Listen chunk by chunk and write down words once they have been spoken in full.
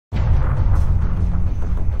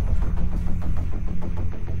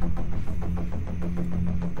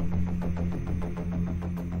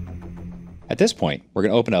At this point, we're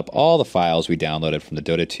going to open up all the files we downloaded from the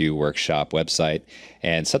Dota 2 workshop website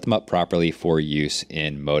and set them up properly for use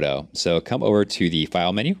in MODO. So come over to the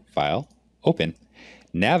File menu, File, Open,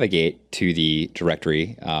 navigate to the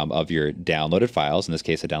directory of your downloaded files. In this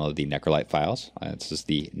case, I downloaded the Necrolite files. This is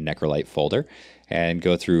the Necrolite folder. And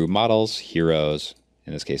go through Models, Heroes,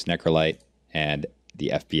 in this case Necrolite, and the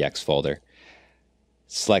FBX folder.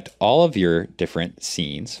 Select all of your different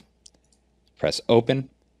scenes, press Open,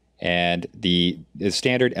 and the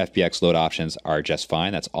standard FBX load options are just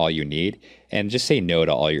fine. That's all you need. And just say no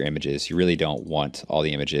to all your images. You really don't want all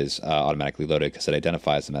the images automatically loaded because it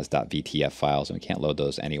identifies them as .vtf files, and we can't load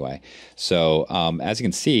those anyway. So as you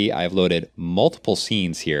can see, I've loaded multiple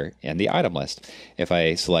scenes here in the item list. If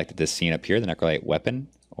I select this scene up here, the Necrolite weapon,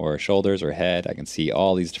 or shoulders or head, I can see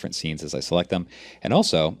all these different scenes as I select them. And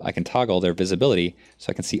also, I can toggle their visibility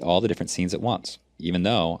so I can see all the different scenes at once, even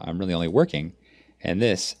though I'm really only working in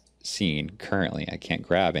this scene currently. I can't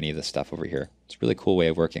grab any of this stuff over here. It's a really cool way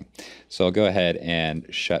of working. So I'll go ahead and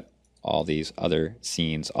shut all these other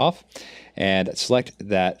scenes off and select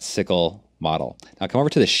that sickle model. Now come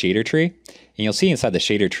over to the shader tree, and you'll see inside the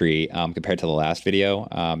shader tree, compared to the last video,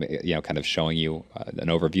 kind of showing you an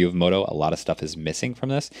overview of MODO, a lot of stuff is missing from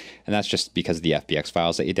this, and that's just because of the FBX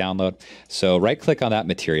files that you download. So right click on that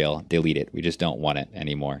material, delete it. We just don't want it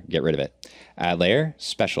anymore. Get rid of it. Add layer,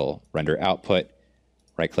 special, render output.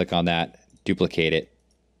 Right click on that, duplicate it,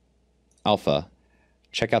 alpha.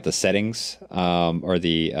 Check out the settings or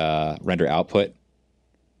the render output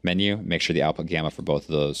menu. Make sure the output gamma for both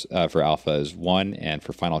of those, for alpha is 1, and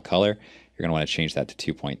for final color, you're going to want to change that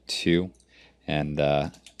to 2.2. And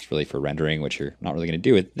it's really for rendering, which you're not really going to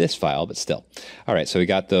do with this file, but still. All right, so we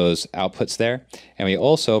got those outputs there. And we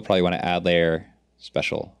also probably want to add layer,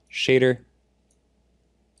 special shader.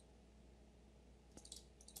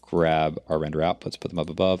 Grab our render outputs, put them up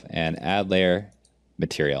above, and add layer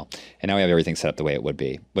material. And now we have everything set up the way it would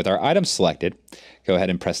be. With our items selected, go ahead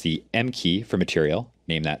and press the M key for material,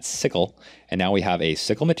 name that sickle, and now we have a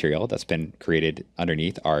sickle material that's been created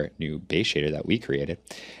underneath our new base shader that we created.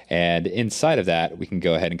 And inside of that, we can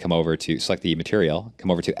go ahead and come over to select the material,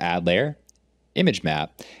 come over to add layer, image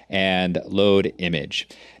map, and load image.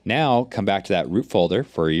 Now come back to that root folder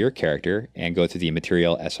for your character and go to the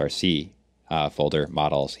material SRC folder,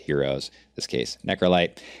 models, heroes, in this case,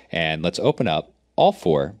 Necrolite, and let's open up all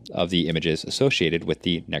 4 of the images associated with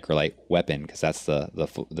the Necrolite weapon, because that's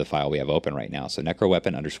the file we have open right now. So necro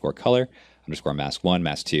weapon underscore color underscore mask 1,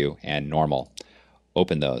 mask 2, and normal.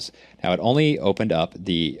 Open those. Now it only opened up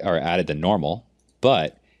added the normal,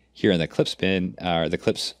 but here in the clips bin or the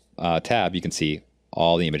clips tab, you can see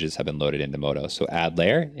all the images have been loaded into MODO. So add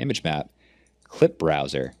layer, image map, clip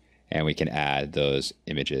browser, and we can add those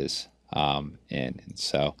images in. And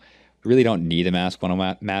so we really don't need a mask 1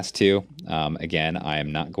 or mask 2. Again, I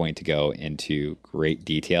am not going to go into great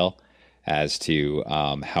detail as to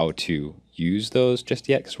how to use those just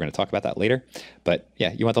yet, because we're going to talk about that later. But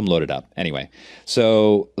yeah, you want them loaded up anyway.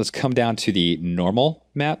 So let's come down to the normal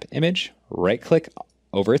map image, right click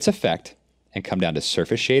over its effect, and come down to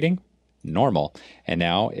surface shading, normal. And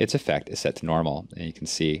now its effect is set to normal. And you can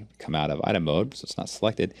see come out of item mode, so it's not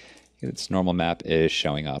selected. Its normal map is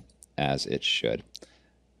showing up as it should.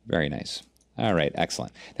 Very nice. All right,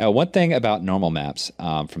 excellent. Now, one thing about normal maps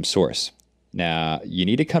from source. Now, you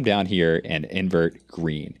need to come down here and invert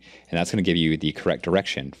green, and that's going to give you the correct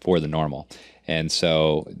direction for the normal. And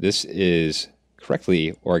so this is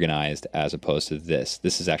correctly organized as opposed to this.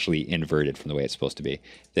 This is actually inverted from the way it's supposed to be.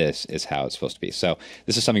 This is how it's supposed to be. So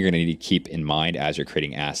this is something you're going to need to keep in mind as you're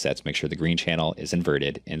creating assets. Make sure the green channel is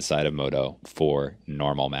inverted inside of MODO for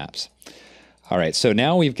normal maps. All right, so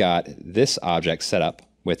now we've got this object set up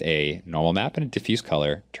with a normal map and a diffuse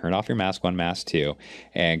color. Turn off your mask 1, mask 2,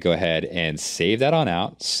 and go ahead and save that on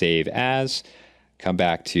out. Save as, come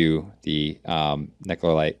back to the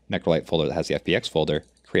Necrolite folder that has the FBX folder,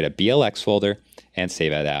 create a BLX folder, and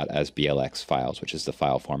save that out as BLX files, which is the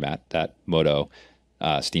file format that MODO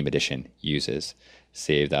Steam Edition uses.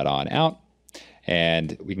 Save that on out.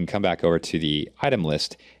 And we can come back over to the item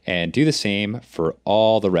list and do the same for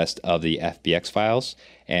all the rest of the FBX files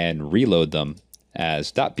and reload them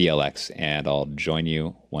as .blx, and I'll join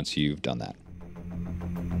you once you've done that.